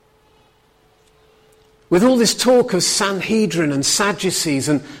with all this talk of Sanhedrin and Sadducees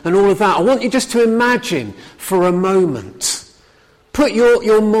and all of that, I want you just to imagine for a moment. Put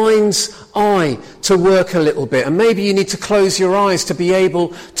your mind's eye to work a little bit, and maybe you need to close your eyes to be able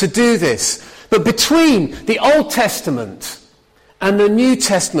to do this. But between the Old Testament and the New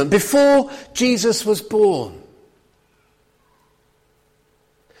Testament, before Jesus was born,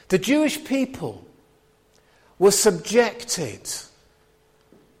 the Jewish people were subjected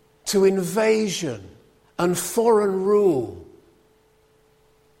to invasion and foreign rule.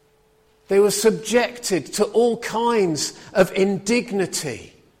 They were subjected to all kinds of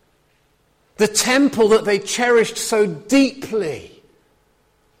indignity. The temple that they cherished so deeply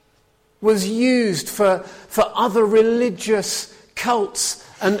was used for other religious cults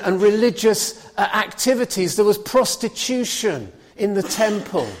and religious activities. There was prostitution in the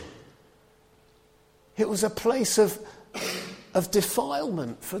temple. It was a place of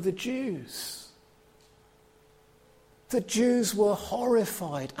defilement for the Jews. The Jews were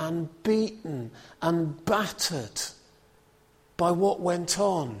horrified and beaten and battered by what went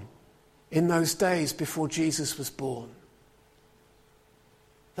on in those days before Jesus was born.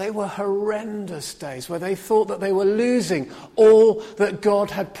 They were horrendous days where they thought that they were losing all that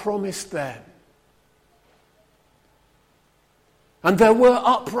God had promised them. And there were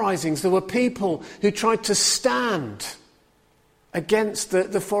uprisings. There were people who tried to stand against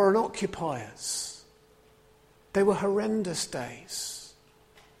the foreign occupiers. They were horrendous days.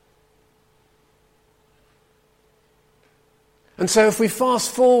 And so if we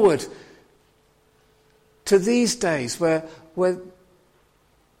fast forward to these days where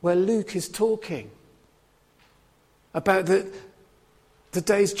Luke is talking about the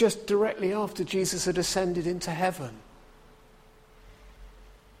days just directly after Jesus had ascended into heaven,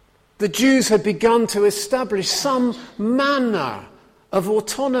 the Jews had begun to establish some manner of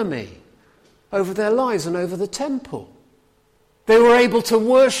autonomy over their lives and over the temple. They were able to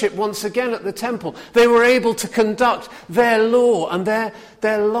worship once again at the temple. They were able to conduct their law and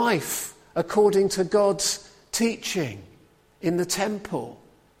their life according to God's teaching in the temple.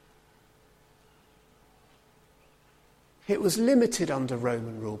 It was limited under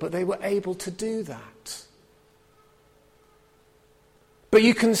Roman rule, but they were able to do that. But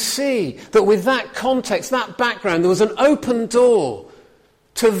you can see that with that context, that background, there was an open door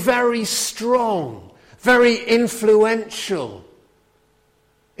to very strong, very influential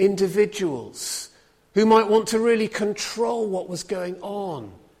individuals who might want to really control what was going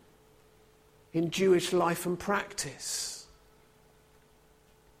on in Jewish life and practice.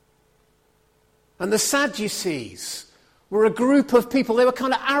 And the Sadducees were a group of people, they were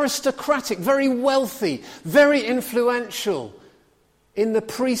kind of aristocratic, very wealthy, very influential in the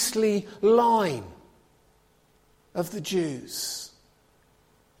priestly line of the Jews,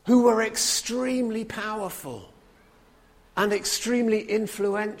 who were extremely powerful and extremely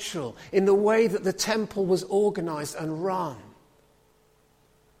influential in the way that the temple was organized and run.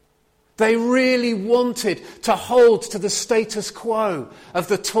 They really wanted to hold to the status quo of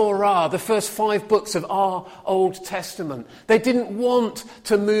the Torah, the first 5 books of our Old Testament. They didn't want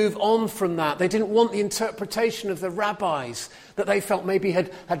to move on from that. They didn't want the interpretation of the rabbis that they felt maybe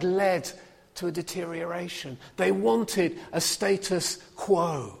had led to a deterioration. They wanted a status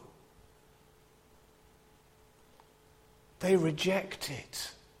quo. They rejected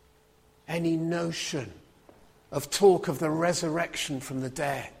any notion of talk of the resurrection from the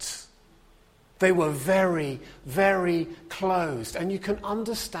dead. They were very, very closed. And you can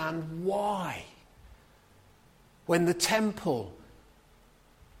understand why. When the temple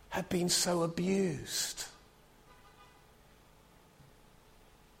had been so abused.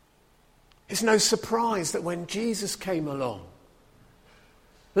 It's no surprise that when Jesus came along,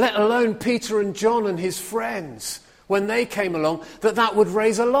 let alone Peter and John and his friends, when they came along, that would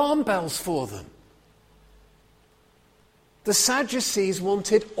raise alarm bells for them. The Sadducees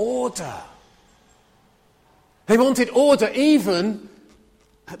wanted order. They wanted order even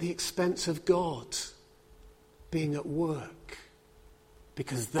at the expense of God being at work,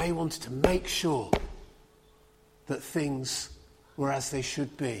 because they wanted to make sure that things were as they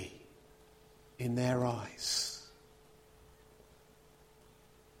should be in their eyes.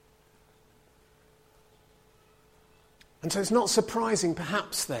 And so it's not surprising,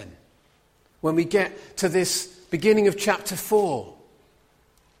 perhaps, then, when we get to this beginning of chapter 4,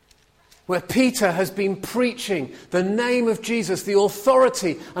 where Peter has been preaching the name of Jesus, the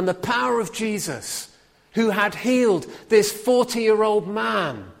authority and the power of Jesus, who had healed this 40-year-old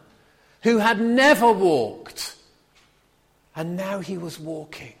man who had never walked, and now he was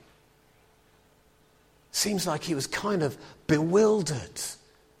walking. Seems like he was kind of bewildered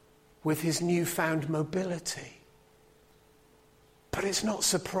with his newfound mobility. But it's not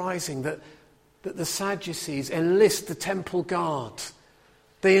surprising that the Sadducees enlist the temple guard.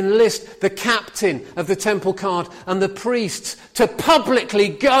 They enlist the captain of the temple guard and the priests to publicly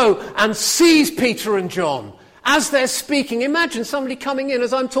go and seize Peter and John as they're speaking. Imagine somebody coming in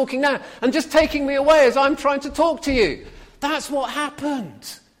as I'm talking now and just taking me away as I'm trying to talk to you. That's what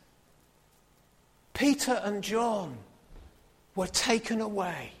happened. Peter and John were taken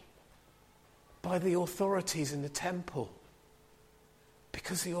away by the authorities in the temple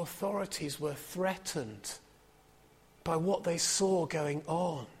because the authorities were threatened by what they saw going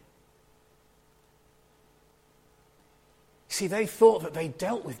on. See, they thought that they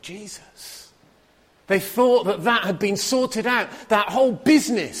dealt with Jesus. They thought that that had been sorted out. That whole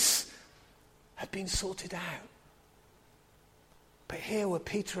business had been sorted out. But here were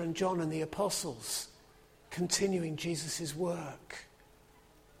Peter and John and the apostles continuing Jesus' work.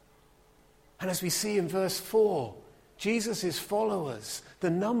 And as we see in verse 4, Jesus' followers, the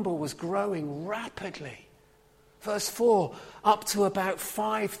number was growing rapidly. Verse 4, up to about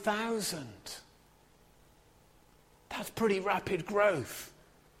 5,000. That's pretty rapid growth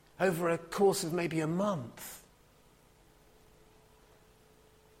over a course of maybe a month.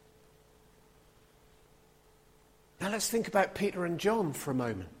 Now let's think about Peter and John for a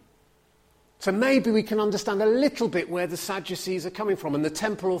moment. So maybe we can understand a little bit where the Sadducees are coming from and the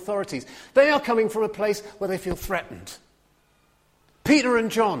temple authorities. They are coming from a place where they feel threatened. Peter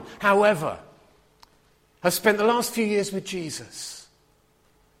and John, however, have spent the last few years with Jesus.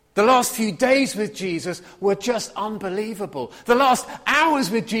 The last few days with Jesus were just unbelievable. The last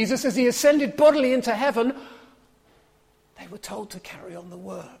hours with Jesus as he ascended bodily into heaven, they were told to carry on the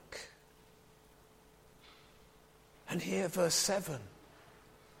work. And here, verse 7,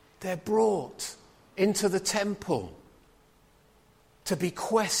 they're brought into the temple to be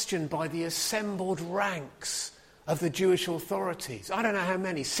questioned by the assembled ranks of the Jewish authorities. I don't know how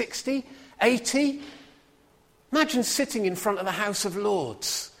many, 60, 80? Imagine sitting in front of the House of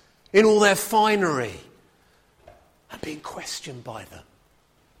Lords in all their finery and being questioned by them.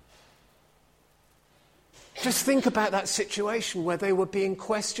 Just think about that situation where they were being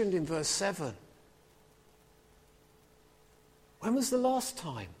questioned in verse 7. When was the last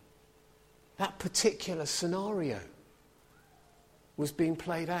time that particular scenario was being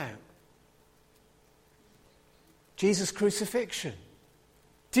played out? Jesus' crucifixion.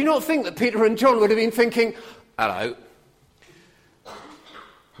 Do you not think that Peter and John would have been thinking, hello,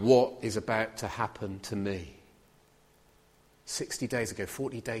 what is about to happen to me? 60 days ago,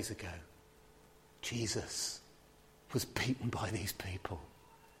 40 days ago, Jesus was beaten by these people.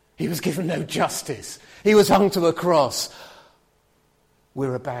 He was given no justice. He was hung to a cross.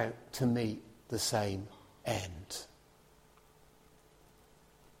 We're about to meet the same end.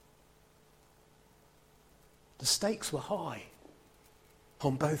 The stakes were high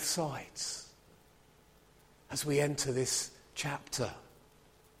on both sides as we enter this chapter.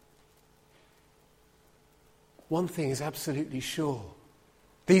 One thing is absolutely sure.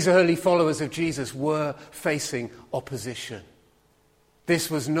 These early followers of Jesus were facing opposition.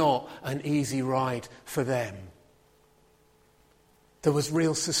 This was not an easy ride for them. There was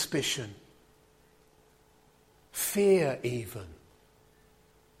real suspicion, fear even,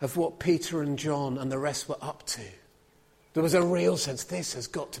 of what Peter and John and the rest were up to. There was a real sense, this has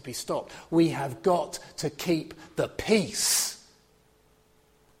got to be stopped. We have got to keep the peace.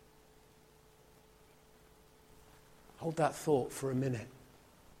 Hold that thought for a minute.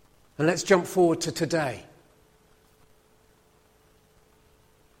 And let's jump forward to today.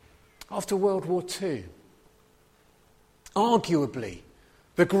 After World War II, arguably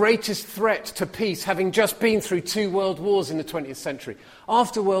the greatest threat to peace, having just been through 2 world wars in the 20th century.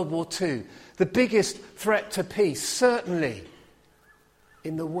 After World War II, the biggest threat to peace, certainly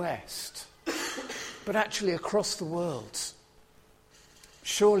in the West, but actually across the world,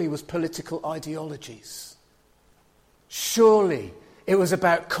 surely was political ideologies. Surely it was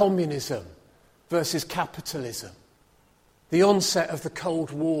about communism versus capitalism, the onset of the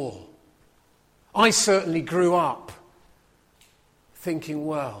Cold War. I certainly grew up thinking,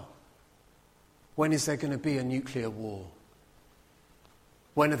 well, when is there going to be a nuclear war?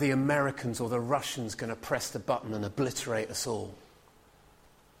 When are the Americans or the Russians going to press the button and obliterate us all?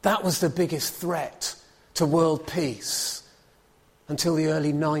 That was the biggest threat to world peace until the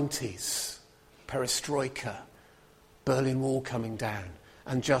early 90s. Perestroika, Berlin Wall coming down,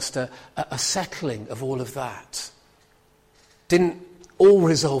 and just a settling of all of that. Didn't all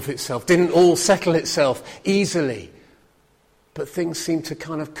resolve itself, didn't all settle itself easily. But things seemed to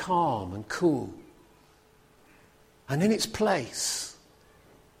kind of calm and cool. And in its place,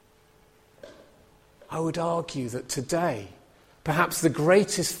 I would argue that today, perhaps the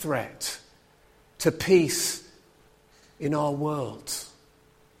greatest threat to peace in our world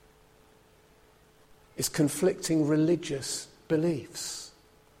is conflicting religious beliefs.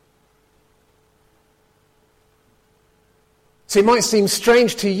 So it might seem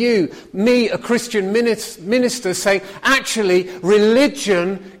strange to you, me, a Christian minister, saying, actually,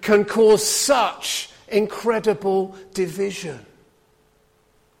 religion can cause such incredible division.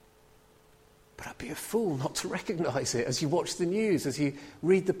 But I'd be a fool not to recognise it as you watch the news, as you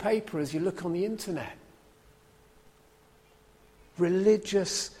read the paper, as you look on the internet.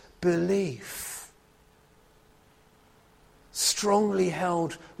 Religious belief, strongly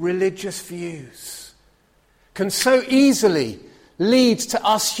held religious views, can so easily lead to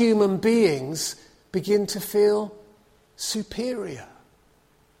us human beings begin to feel superior,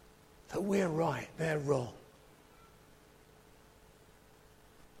 that we're right, they're wrong.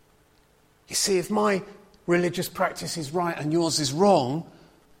 You see, if my religious practice is right and yours is wrong,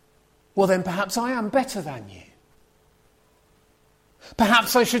 well then perhaps I am better than you.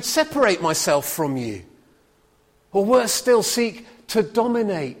 Perhaps I should separate myself from you, or worse still, seek to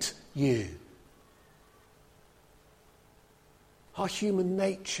dominate you. Our human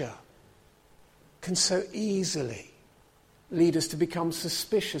nature can so easily lead us to become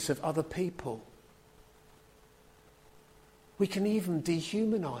suspicious of other people. We can even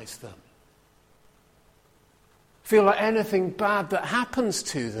dehumanize them. Feel like anything bad that happens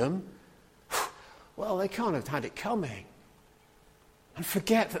to them, well, they can't have had it coming. And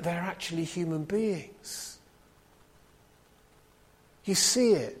forget that they're actually human beings. You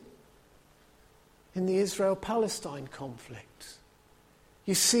see it in the Israel-Palestine conflict.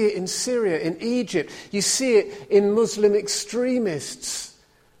 You see it in Syria, in Egypt. You see it in Muslim extremists.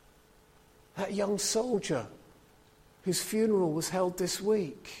 That young soldier whose funeral was held this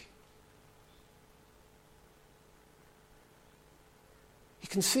week. You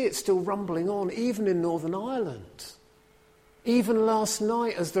can see it still rumbling on, even in Northern Ireland. Even last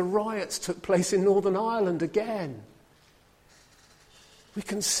night as the riots took place in Northern Ireland again. We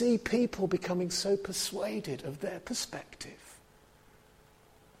can see people becoming so persuaded of their perspective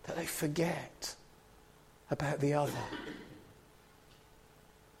that they forget about the other.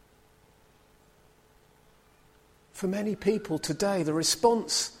 For many people today, the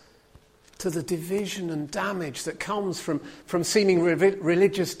response to the division and damage that comes from seeming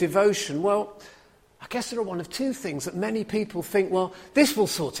religious devotion, well, I guess there are one of two things that many people think, well, this will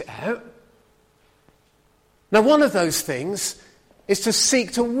sort it out. Now, one of those things is to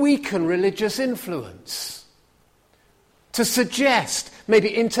seek to weaken religious influence, to suggest, maybe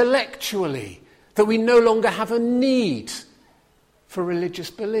intellectually, that we no longer have a need for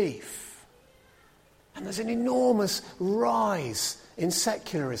religious belief. And there's an enormous rise in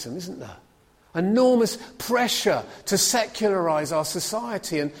secularism, isn't there? Enormous pressure to secularize our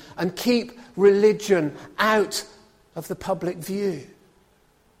society and keep religion out of the public view.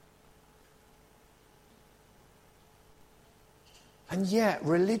 And yet,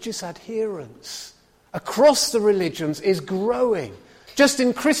 religious adherence across the religions is growing. Just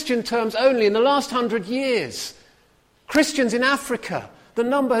in Christian terms only, in the last 100 years, Christians in Africa, the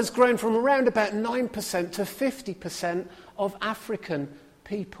number has grown from around about 9% to 50% of African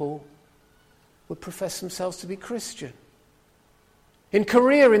people would profess themselves to be Christian. In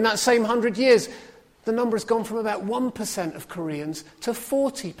Korea, in that same 100 years, the number has gone from about 1% of Koreans to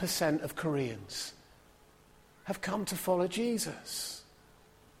 40% of Koreans have come to follow Jesus.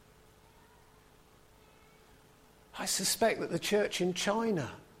 I suspect that the church in China,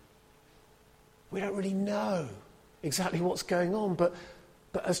 we don't really know exactly what's going on, but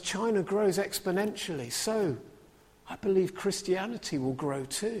as China grows exponentially, so I believe Christianity will grow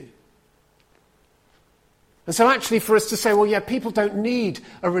too. And so actually for us to say, well, yeah, people don't need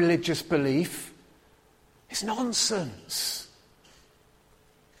a religious belief, it's nonsense.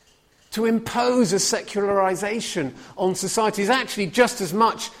 To impose a secularization on society is actually just as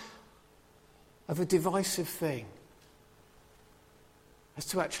much of a divisive thing as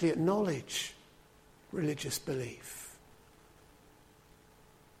to actually acknowledge religious belief.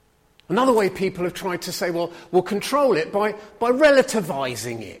 Another way people have tried to say, well, we'll control it by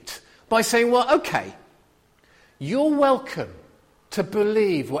relativizing it, by saying, well, okay, you're welcome to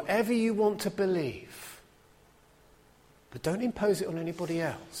believe whatever you want to believe, but don't impose it on anybody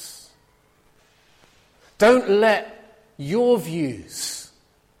else. Don't let your views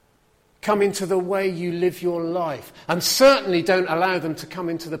come into the way you live your life, and certainly don't allow them to come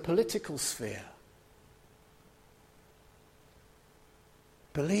into the political sphere.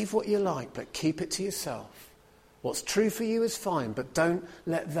 Believe what you like, but keep it to yourself. What's true for you is fine, but don't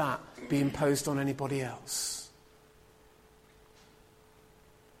let that be imposed on anybody else.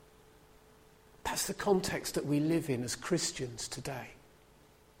 That's the context that we live in as Christians today.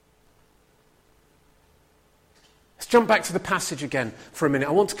 Let's jump back to the passage again for a minute.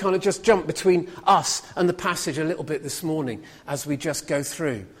 I want to kind of just jump between us and the passage a little bit this morning as we just go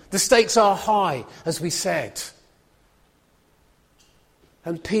through. The stakes are high, as we said.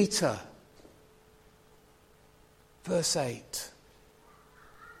 And Peter, verse 8,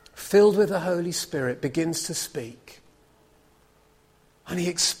 filled with the Holy Spirit, begins to speak. And he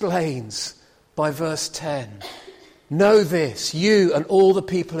explains by verse 10, know this, you and all the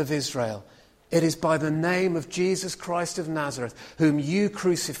people of Israel, it is by the name of Jesus Christ of Nazareth, whom you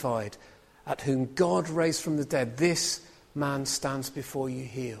crucified, at whom God raised from the dead, this man stands before you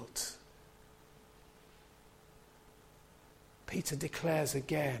healed. Peter declares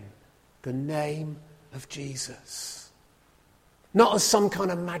again the name of Jesus. Not as some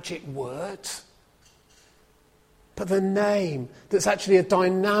kind of magic word, but the name that's actually a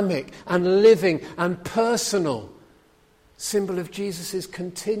dynamic and living and personal symbol of Jesus'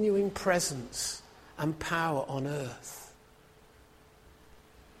 continuing presence and power on earth.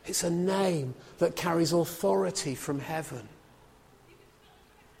 It's a name that carries authority from heaven.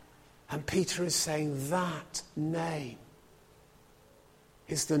 And Peter is saying that name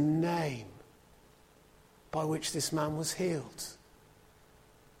is the name by which this man was healed.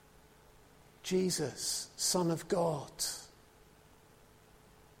 Jesus, Son of God.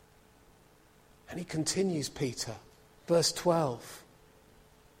 And he continues, Peter, verse 12,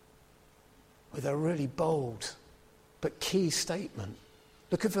 with a really bold but key statement.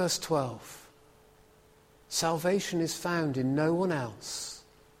 Look at verse 12. Salvation is found in no one else,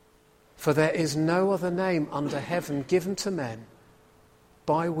 for there is no other name under heaven given to men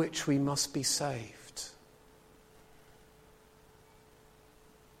by which we must be saved.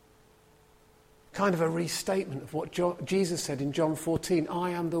 Kind of a restatement of what Jesus said in John 14.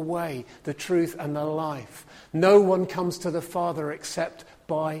 I am the way, the truth, and the life. No one comes to the Father except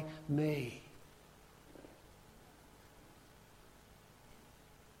by me.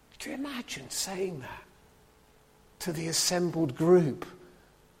 Could you imagine saying that to the assembled group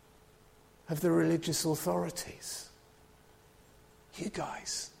of the religious authorities? You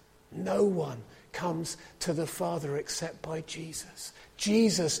guys, no one comes to the Father except by Jesus.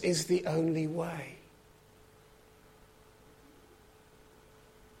 Jesus is the only way.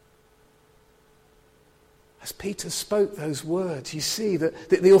 As Peter spoke those words, you see that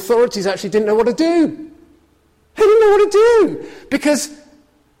the authorities actually didn't know what to do. They didn't know what to do because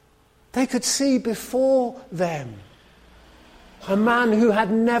they could see before them a man who had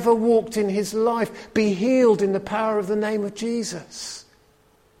never walked in his life be healed in the power of the name of Jesus.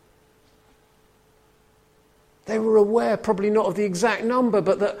 They were aware, probably not of the exact number,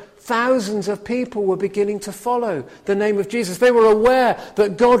 but that thousands of people were beginning to follow the name of Jesus. They were aware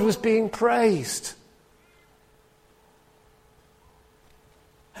that God was being praised.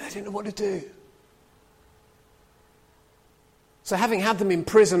 And they didn't know what to do. So having had them in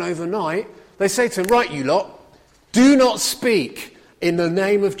prison overnight, they say to them, right, you lot, do not speak in the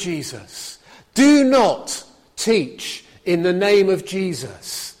name of Jesus. Do not teach in the name of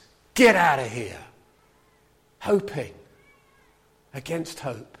Jesus. Get out of here. Hoping, against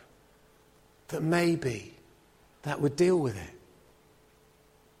hope, that maybe that would deal with it.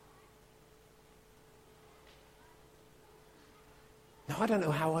 Now, I don't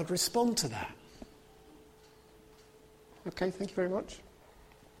know how I'd respond to that. Okay, thank you very much.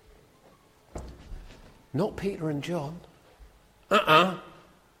 Not Peter and John. Look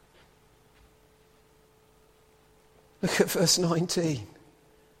at verse 19.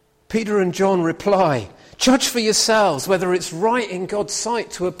 Peter and John reply, judge for yourselves whether it's right in God's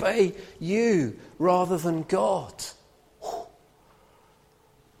sight to obey you rather than God.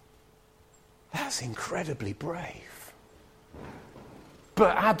 That's incredibly brave.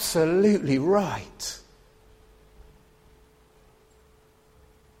 But absolutely right.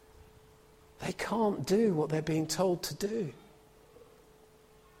 They can't do what they're being told to do.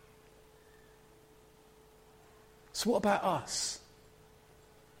 So what about us?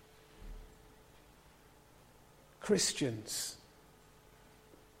 Christians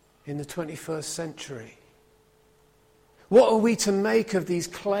in the 21st century. What are we to make of these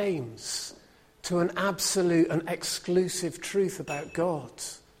claims to an absolute and exclusive truth about God?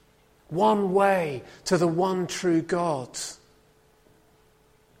 One way to the one true God.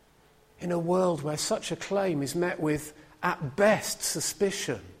 In a world where such a claim is met with, at best,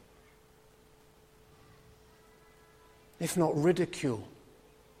 suspicion, if not ridicule.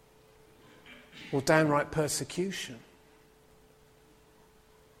 or downright persecution.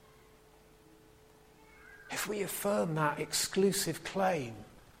 If we affirm that exclusive claim,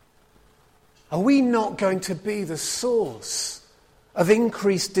 are we not going to be the source of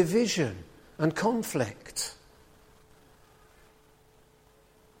increased division and conflict?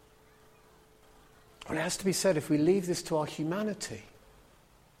 Well, it has to be said, if we leave this to our humanity,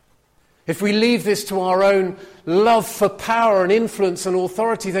 if we leave this to our own love for power and influence and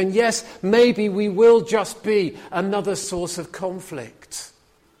authority, then yes, maybe we will just be another source of conflict.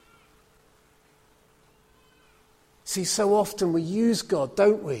 See, so often we use God,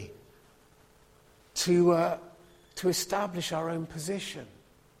 don't we, to establish our own position.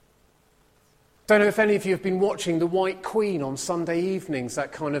 Don't know if any of you have been watching The White Queen on Sunday evenings,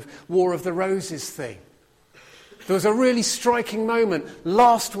 that kind of War of the Roses thing. There was a really striking moment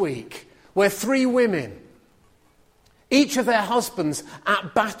last week where 3 women, each of their husbands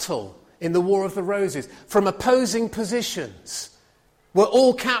at battle in the War of the Roses, from opposing positions, were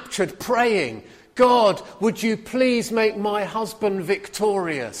all captured praying, God, would you please make my husband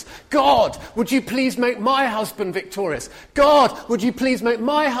victorious? God, would you please make my husband victorious? God, would you please make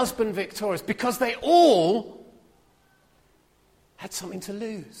my husband victorious? Because they all had something to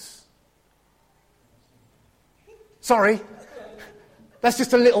lose. Sorry, that's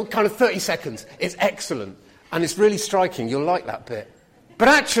just a little kind of 30 seconds. It's excellent and it's really striking. You'll like that bit. But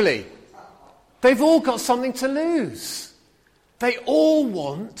actually, they've all got something to lose. They all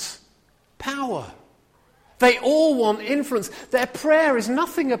want power. They all want influence. Their prayer is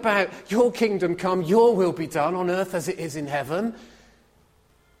nothing about your kingdom come, your will be done on earth as it is in heaven.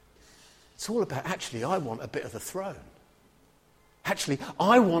 It's all about, actually, I want a bit of the throne. Actually,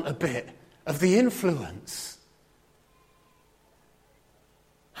 I want a bit of the influence.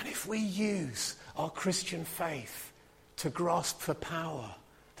 And if we use our Christian faith to grasp for power,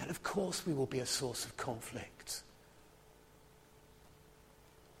 then of course we will be a source of conflict.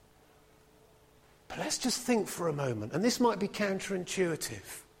 But let's just think for a moment, and this might be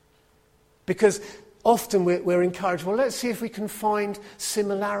counterintuitive, because often we're encouraged, well, let's see if we can find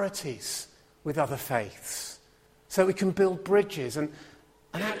similarities with other faiths, so we can build bridges, and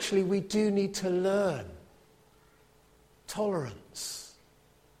actually we do need to learn tolerance.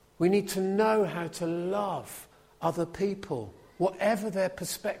 We need to know how to love other people, whatever their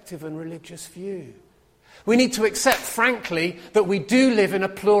perspective and religious view. We need to accept, frankly, that we do live in a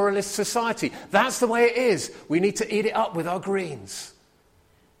pluralist society. That's the way it is. We need to eat it up with our greens.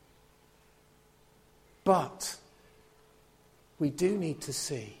 But we do need to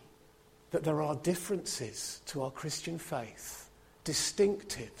see that there are differences to our Christian faith,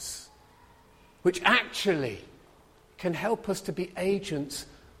 distinctives, which actually can help us to be agents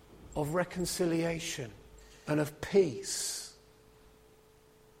of reconciliation and of peace.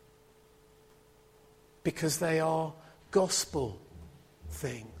 Because they are gospel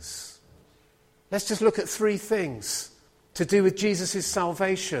things. Let's just look at 3 things to do with Jesus'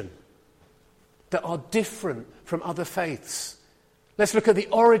 salvation that are different from other faiths. Let's look at the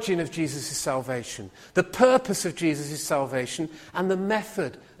origin of Jesus' salvation, the purpose of Jesus' salvation, and the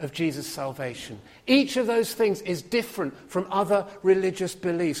method of Jesus' salvation. Each of those things is different from other religious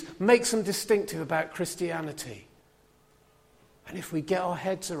beliefs, makes them distinctive about Christianity. And if we get our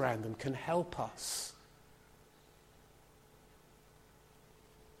heads around them, can help us.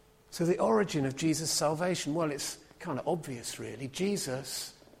 So the origin of Jesus' salvation, well, it's kind of obvious, really.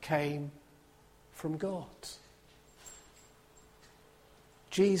 Jesus came from God.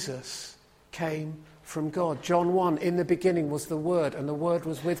 Jesus came from God. John 1, in the beginning was the Word, and the Word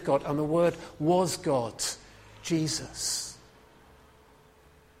was with God, and the Word was God, Jesus.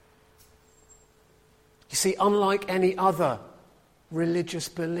 You see, unlike any other religious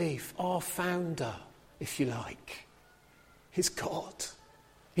belief, our founder, if you like, is God.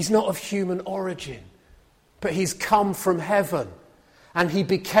 He's not of human origin, but he's come from heaven, and he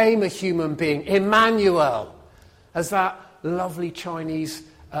became a human being, Emmanuel, as that lovely Chinese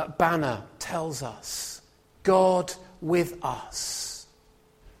banner tells us. God with us.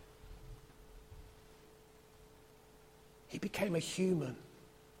 He became a human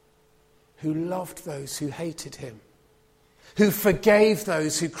who loved those who hated him, who forgave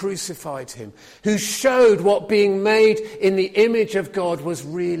those who crucified him, who showed what being made in the image of God was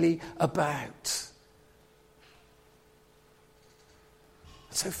really about.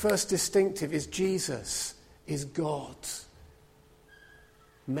 So first distinctive is Jesus is God,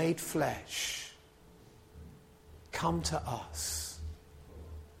 made flesh, come to us.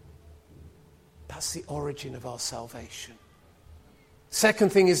 That's the origin of our salvation.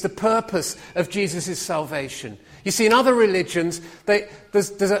 Second thing is the purpose of Jesus' salvation. You see, in other religions, there's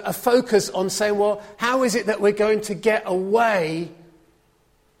a focus on saying, well, how is it that we're going to get away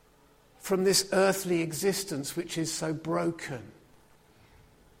from this earthly existence which is so broken?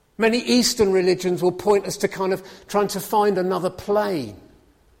 Many Eastern religions will point us to kind of trying to find another plane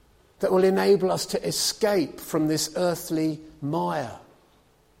that will enable us to escape from this earthly mire.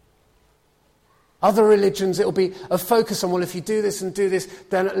 Other religions, it will be a focus on, well, if you do this and do this,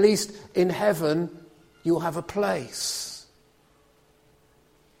 then at least in heaven you'll have a place.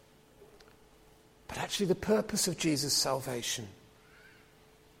 But actually the purpose of Jesus' salvation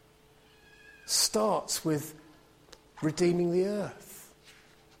starts with redeeming the earth.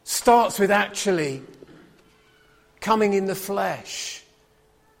 Starts with actually coming in the flesh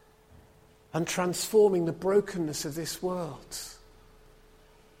and transforming the brokenness of this world.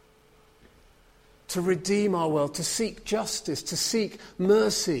 To redeem our world, to seek justice, to seek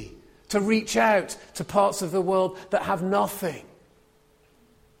mercy, to reach out to parts of the world that have nothing.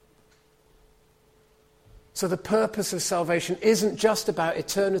 So the purpose of salvation isn't just about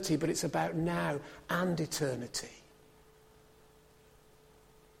eternity, but it's about now and eternity.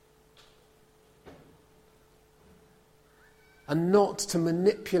 And not to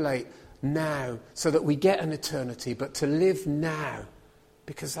manipulate now so that we get an eternity, but to live now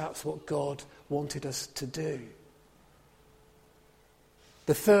because that's what God wanted us to do.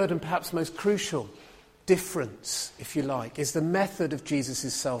 The third and perhaps most crucial difference, if you like, is the method of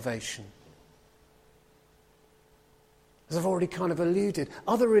Jesus' salvation. As I've already kind of alluded,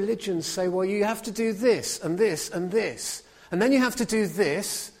 other religions say, well, you have to do this and this and this, and then you have to do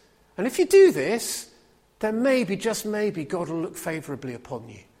this, and if you do this, then maybe, just maybe, God will look favourably upon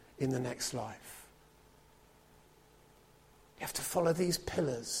you in the next life. You have to follow these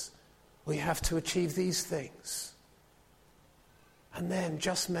pillars, or you have to achieve these things. And then,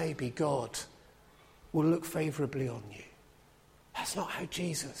 just maybe, God will look favourably on you. That's not how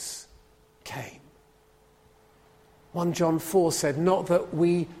Jesus came. 1 John 4 said, not that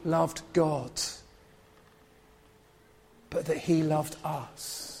we loved God, but that he loved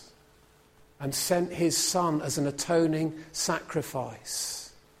us and sent his Son as an atoning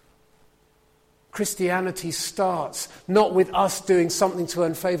sacrifice. Christianity starts not with us doing something to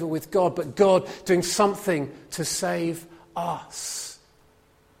earn favour with God, but God doing something to save us.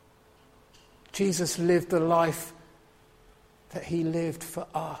 Jesus lived the life that he lived for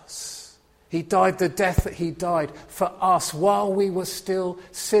us. He died the death that he died for us while we were still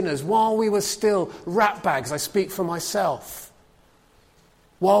sinners, while we were still ratbags, I speak for myself,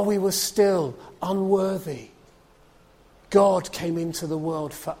 while we were still unworthy. God came into the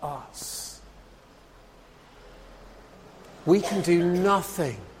world for us. We can do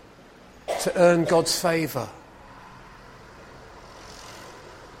nothing to earn God's favour.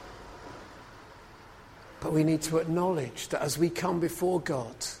 But we need to acknowledge that as we come before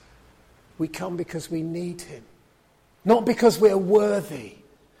God, we come because we need him. Not because we're worthy.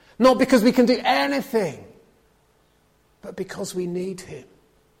 Not because we can do anything. But because we need him.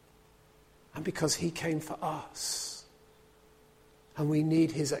 And because he came for us. And we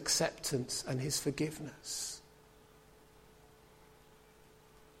need his acceptance and his forgiveness.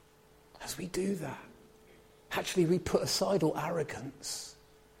 As we do that, actually we put aside all arrogance.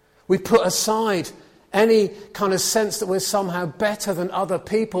 We put aside any kind of sense that we're somehow better than other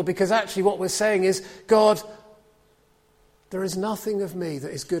people, because actually what we're saying is, God, there is nothing of me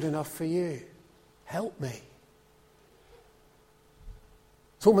that is good enough for you. Help me.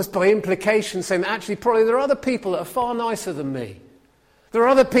 It's almost by implication saying that actually probably there are other people that are far nicer than me. There are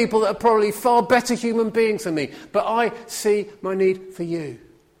other people that are probably far better human beings than me, but I see my need for you.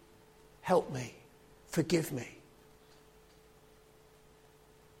 Help me. Forgive me.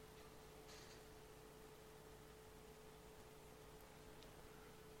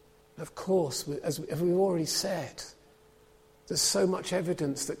 Of course, as we've already said, there's so much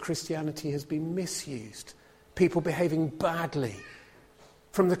evidence that Christianity has been misused. People behaving badly,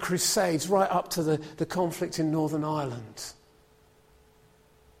 from the Crusades right up to the conflict in Northern Ireland.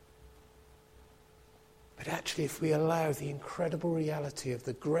 But actually, if we allow the incredible reality of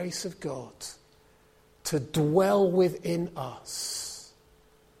the grace of God to dwell within us,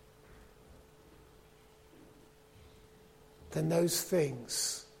 then those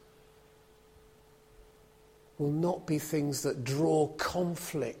things will not be things that draw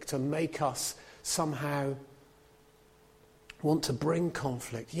conflict and make us somehow want to bring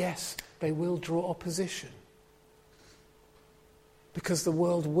conflict. Yes, they will draw opposition, because the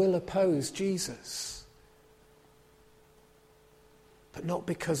world will oppose Jesus. But not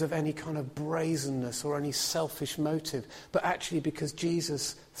because of any kind of brazenness or any selfish motive, but actually because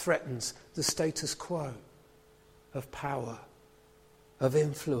Jesus threatens the status quo of power, of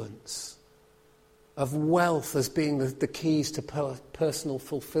influence, of wealth as being the keys to personal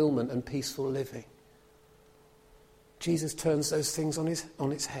fulfillment and peaceful living. Jesus turns those things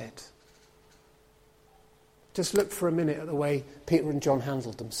on its head. Just look for a minute at the way Peter and John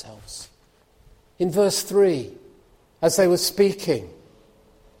handled themselves. In verse 3, as they were speaking,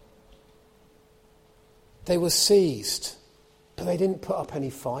 they were seized, but they didn't put up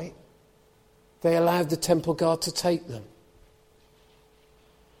any fight. They allowed the temple guard to take them.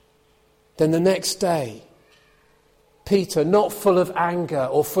 Then the next day, Peter, not full of anger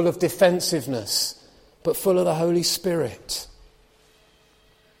or full of defensiveness, but full of the Holy Spirit,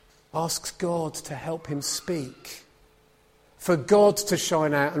 asks God to help him speak, for God to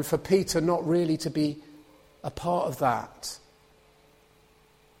shine out and for Peter not really to be a part of that.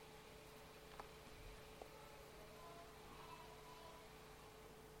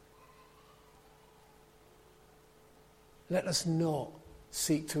 Let us not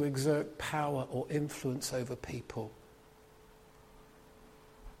seek to exert power or influence over people.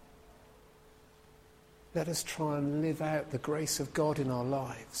 Let us try and live out the grace of God in our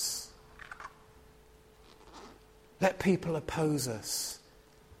lives. Let people oppose us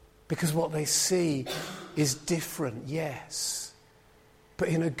because what they see is different, yes, but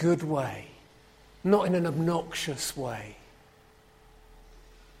in a good way, not in an obnoxious way.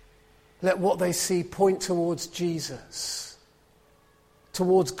 Let what they see point towards Jesus,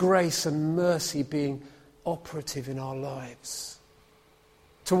 towards grace and mercy being operative in our lives,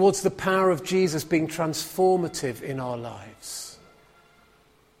 towards the power of Jesus being transformative in our lives.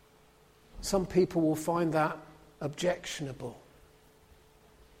 Some people will find that objectionable,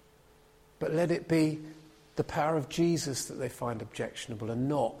 but let it be the power of Jesus that they find objectionable and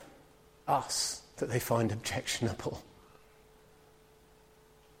not us that they find objectionable.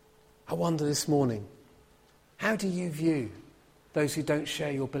 I wonder this morning, how do you view those who don't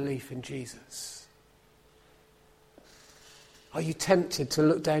share your belief in Jesus? Are you tempted to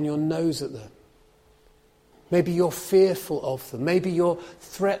look down your nose at them? Maybe you're fearful of them. Maybe you're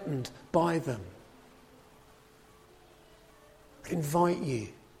threatened by them. I invite you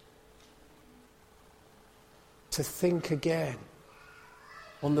to think again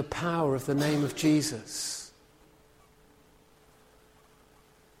on the power of the name of Jesus.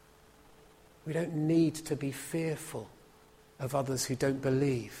 We don't need to be fearful of others who don't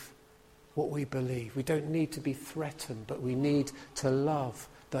believe what we believe. We don't need to be threatened, but we need to love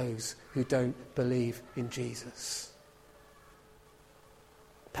those who don't believe in Jesus.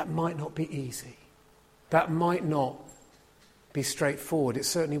 That might not be easy. That might not be straightforward. It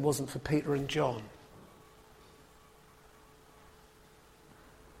certainly wasn't for Peter and John.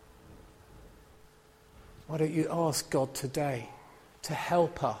 Why don't you ask God today to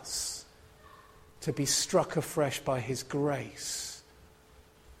help us to be struck afresh by his grace,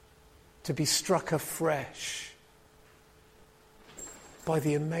 to be struck afresh by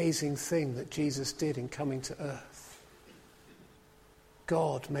the amazing thing that Jesus did in coming to earth.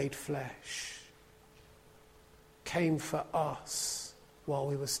 God made flesh, came for us while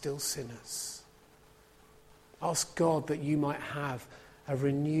we were still sinners. Ask God that you might have a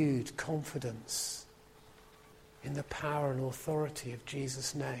renewed confidence in the power and authority of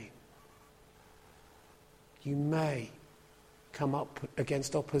Jesus' name. You may come up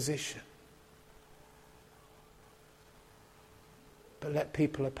against opposition, but let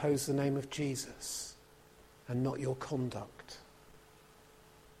people oppose the name of Jesus and not your conduct.